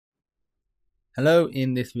Hello,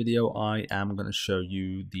 in this video I am going to show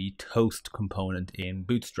you the toast component in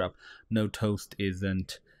Bootstrap. No, toast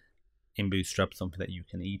isn't in Bootstrap something that you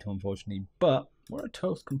can eat, unfortunately, but what a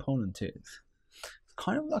toast component is. It's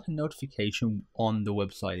kind of like a notification on the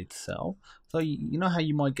website itself. So you know how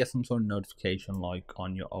you might get some sort of notification like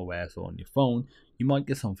on your OS or on your phone, you might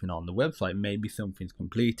get something on the website. Maybe something's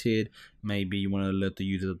completed, maybe you want to alert the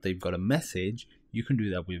user that they've got a message. You can do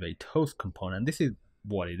that with a toast component. This is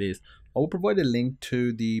what it is. I will provide a link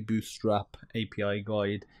to the Bootstrap API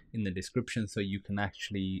guide in the description so you can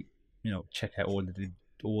actually, check out all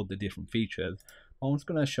the different features. I'm just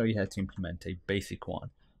going to show you how to implement a basic one.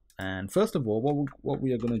 And first of all, what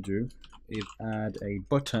we are going to do is add a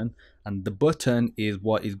button, and the button is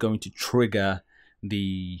what is going to trigger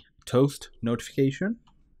the toast notification.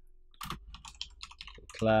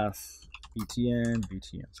 Class btn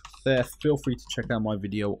success. Feel free to check out my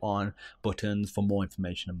video on buttons for more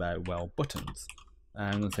information about, well, buttons.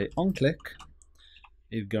 And I'm going to say onClick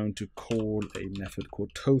is going to call a method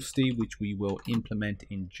called toasty, which we will implement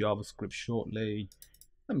in JavaScript shortly.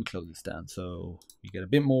 Let me close this down so you get a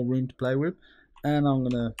bit more room to play with. And I'm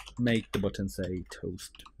going to make the button say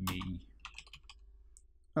toast me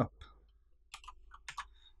up.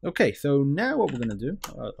 Okay, so now what we're going to do,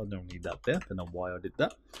 I don't need that there, I don't know why I did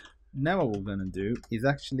that. Now what we're going to do is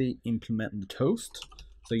actually implement the toast.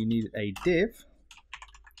 So you need a div,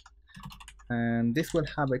 and this will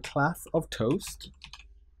have a class of toast.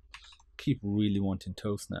 Keep really wanting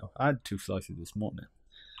toast now. I had 2 slices this morning.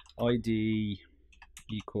 ID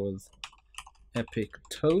equals epic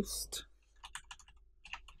toast,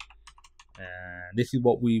 and this is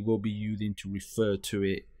what we will be using to refer to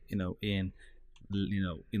it, in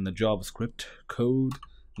the JavaScript code.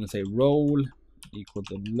 I'm going to say role equals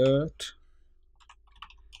alert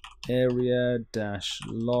area dash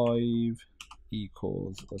live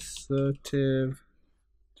equals assertive.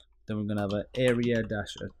 Then we're going to have an area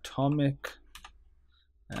dash atomic,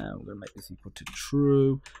 and we're going to make this equal to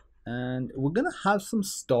true. And we're going to have some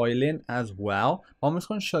styling as well. I'm just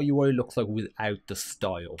going to show you what it looks like without the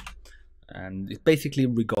style. And it's basically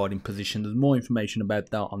regarding position. There's more information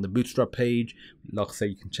about that on the Bootstrap page. Like I say,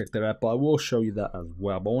 you can check that out, but I will show you that as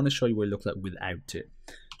well. But I want to show you what it looks like without it.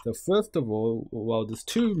 So first of all, well, there's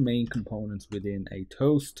 2 main components within a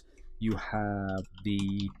toast. You have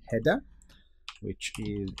the header, which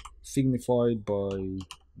is signified by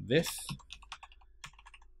this,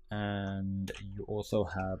 and you also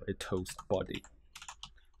have a toast body.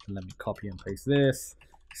 So let me copy and paste this.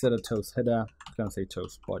 Instead of toast header, I'm going to say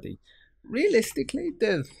toast body. Realistically,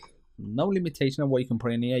 there's no limitation of what you can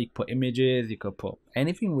put in here. You can put images, you could put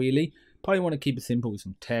anything really. Probably want to keep it simple with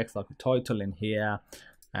some text, like a title in here,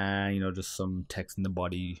 and just some text in the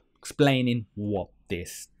body explaining what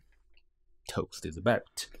this toast is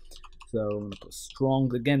about. So I'm going to put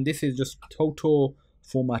strong. Again, this is just total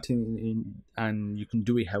formatting and you can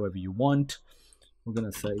do it however you want. We're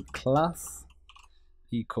going to say class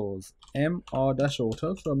equals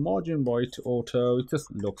mr-auto, so margin right auto. It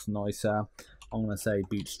just looks nicer. I'm going to say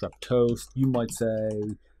Bootstrap toast. You might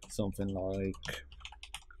say something like,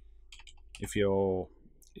 if you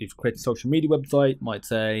create a social media website, might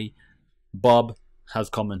say Bob has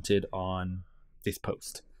commented on this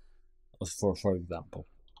post, for example.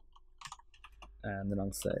 And then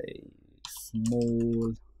I'll say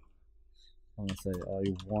small. I'm going to say I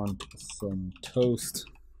want some toast.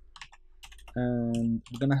 And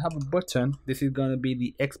we're going to have a button. This is going to be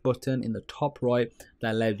the X button in the top right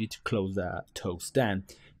that allows you to close that toast down.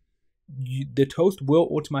 The toast will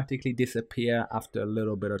automatically disappear after a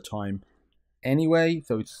little bit of time anyway,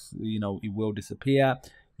 so it's, it will disappear.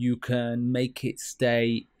 You can make it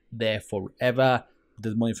stay there forever.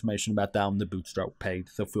 There's more information about that on the Bootstrap page,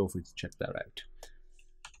 so feel free to check that out.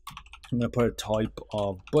 I'm going to put a type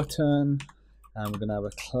of button, and we're going to have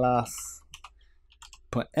a class.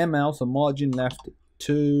 Put ml, so margin left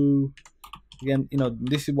 2. Again,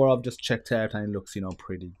 this is what I've just checked out, and it looks,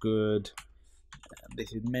 pretty good. And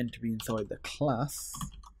this is meant to be inside the class,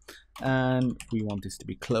 and we want this to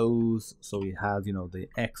be closed, so it has, the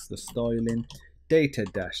X, the styling. Data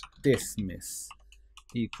dash dismiss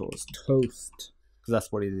equals toast, because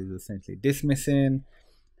that's what it is essentially dismissing.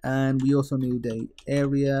 And we also need a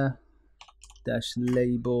area dash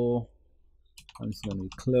label. I'm just going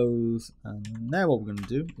to close. And now what we're going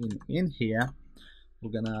to do in here, we're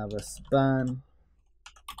going to have a span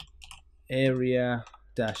area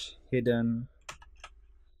dash hidden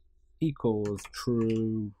equals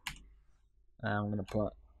true, and I'm going to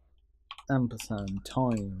put ampersand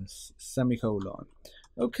times semicolon.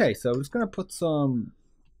 Okay, so I'm just going to put some,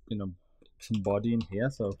 some body in here.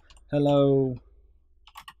 So hello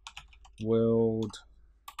world,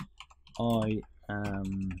 I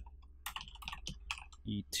am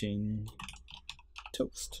eating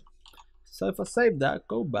toast. So if I save that,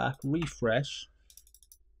 go back, refresh,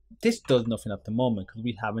 this does nothing at the moment because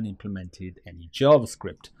we haven't implemented any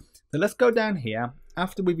JavaScript. So let's go down here.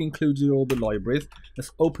 After we've included all the libraries,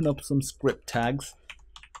 let's open up some script tags.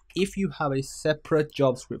 If you have a separate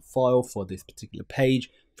JavaScript file for this particular page,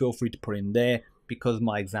 feel free to put in there. Because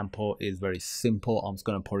my example is very simple, I'm just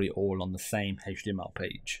going to put it all on the same HTML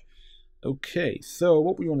page. Okay, so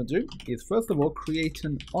what we want to do is first of all create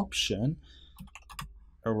an option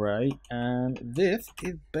array, and this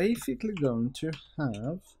is basically going to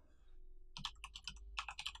have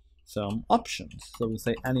some options. So we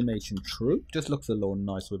say animation true, just looks a little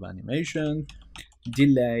nice with animation.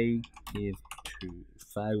 Delay is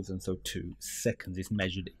 2000, so 2 seconds is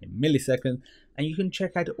measured in milliseconds, and you can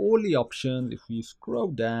check out all the options if you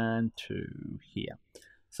scroll down to here.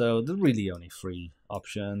 So there's really only 3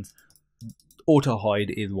 options. Auto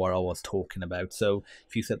hide is what I was talking about, so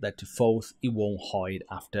if you set that to false, it won't hide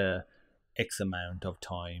after X amount of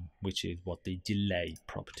time, which is what the delay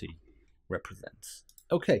property represents.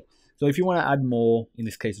 Okay, so if you want to add more, in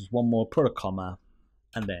this case it's one more, put a comma,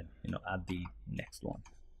 and then add the next one.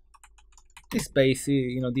 This space,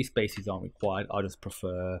 these spaces aren't required. I just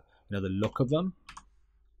prefer the look of them.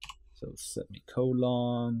 So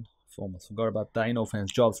semicolon. Almost forgot about that.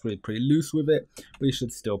 Fans, JavaScript is pretty loose with it, but you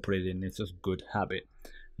should still put it in. It's just good habit.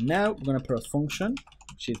 Now we're going to put a function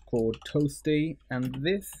which is called toasty, and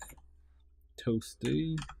this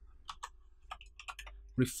toasty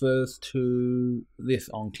refers to this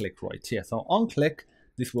on click right here. So on click,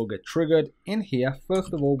 this will get triggered in here.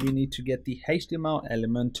 First of all, we need to get the HTML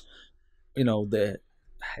element, the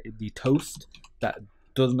toast that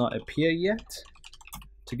does not appear yet.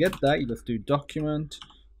 To get that, you just do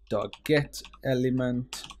document.get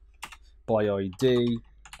element by ID,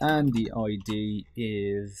 and the ID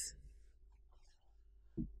is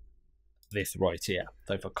this right here.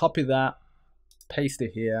 So if I copy that, paste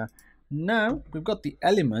it here, now we've got the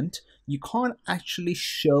element. You can't actually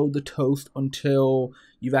show the toast until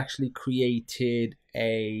you've actually created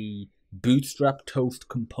a Bootstrap toast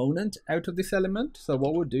component out of this element. So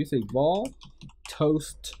what we'll do is say var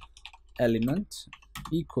toast element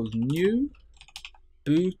equals new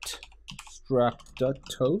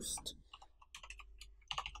bootstrap.toast,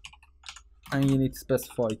 and you need to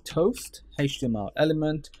specify toast HTML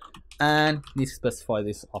element, and you need to specify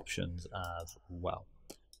these options as well.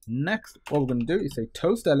 Next, what we're going to do is say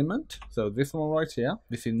toast element. So this one right here,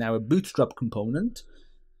 this is now a Bootstrap component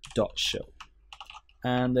dot show,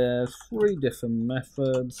 and there's 3 different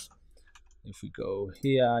methods. If we go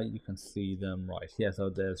here, you can see them right here. So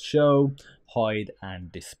there's show, hide,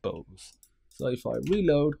 and dispose. So if I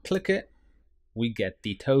reload, click it, we get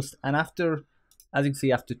the toast, and after, as you can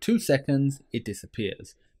see, after 2 seconds it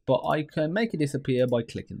disappears. But I can make it disappear by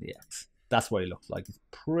clicking the X. That's what it looks like. It's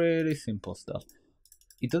pretty simple stuff.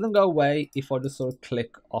 It doesn't go away if I just sort of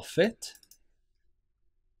click off it.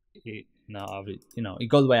 It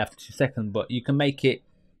goes away after 2 seconds, but you can make it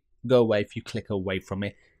go away if you click away from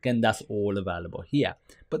it. Again, that's all available here.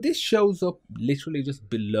 But this shows up literally just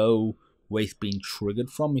below where it's being triggered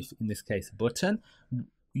from, if in this case a button.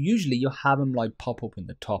 Usually you have them like pop up in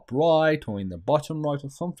the top right or in the bottom right or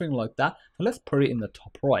something like that. So let's put it in the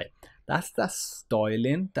top right. That's that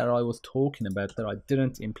styling that I was talking about that I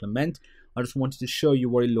didn't implement. I just wanted to show you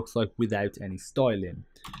what it looks like without any styling.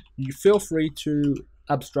 You feel free to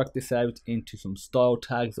abstract this out into some style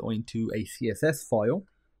tags or into a CSS file.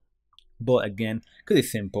 But again, because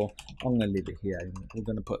it's simple, I'm going to leave it here. We're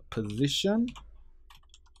going to put position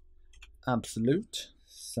absolute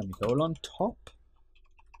semicolon top.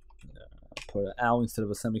 Put an L instead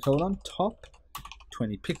of a semicolon, top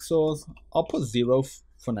 20 pixels. I'll put 0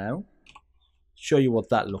 for now. Show you what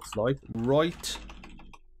that looks like. Right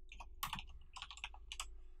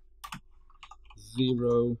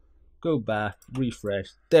 0, go back, refresh.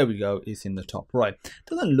 There we go, it's in the top right.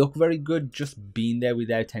 Doesn't look very good just being there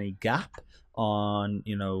without any gap on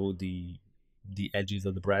the edges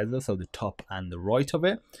of the browser, so the top and the right of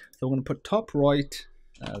it. So I'm going to put top right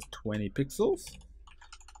as 20 pixels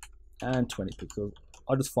and 20 pixels.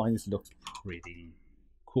 I just find this looks pretty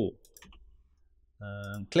cool.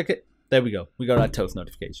 Click it. There we go. We got our toast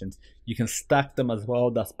notifications. You can stack them as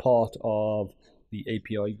well. That's part of the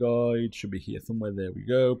API guide. Should be here somewhere. There we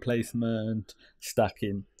go. Placement,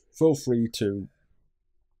 stacking. Feel free to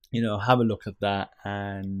have a look at that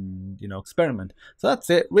and experiment. So that's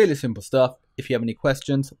it. Really simple stuff. If you have any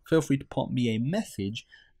questions, feel free to pop me a message.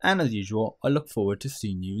 And as usual, I look forward to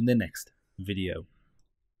seeing you in the next video.